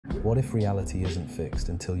What if reality isn't fixed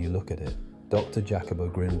until you look at it? Dr. Jacobo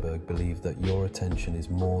Grinberg believed that your attention is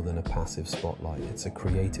more than a passive spotlight. It's a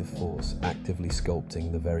creative force actively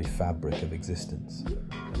sculpting the very fabric of existence.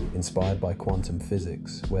 Inspired by quantum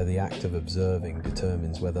physics, where the act of observing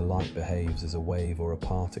determines whether light behaves as a wave or a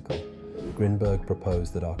particle, Grinberg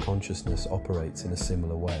proposed that our consciousness operates in a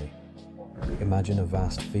similar way. Imagine a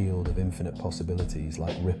vast field of infinite possibilities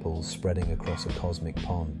like ripples spreading across a cosmic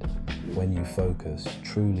pond. When you focus,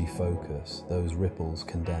 truly focus, those ripples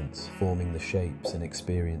condense, forming the shapes and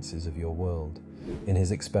experiences of your world. In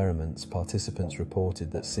his experiments, participants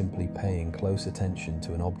reported that simply paying close attention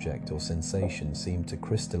to an object or sensation seemed to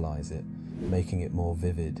crystallize it, making it more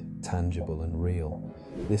vivid, tangible, and real.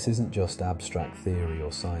 This isn't just abstract theory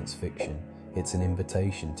or science fiction, it's an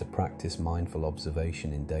invitation to practice mindful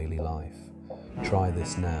observation in daily life. Try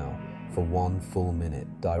this now. For 1 full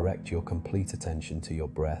minute, direct your complete attention to your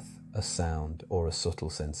breath, a sound, or a subtle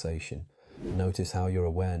sensation. Notice how your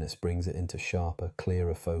awareness brings it into sharper,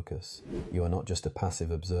 clearer focus. You are not just a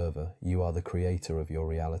passive observer, you are the creator of your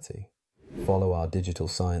reality. Follow our digital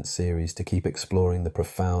science series to keep exploring the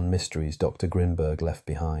profound mysteries Dr. Grinberg left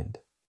behind.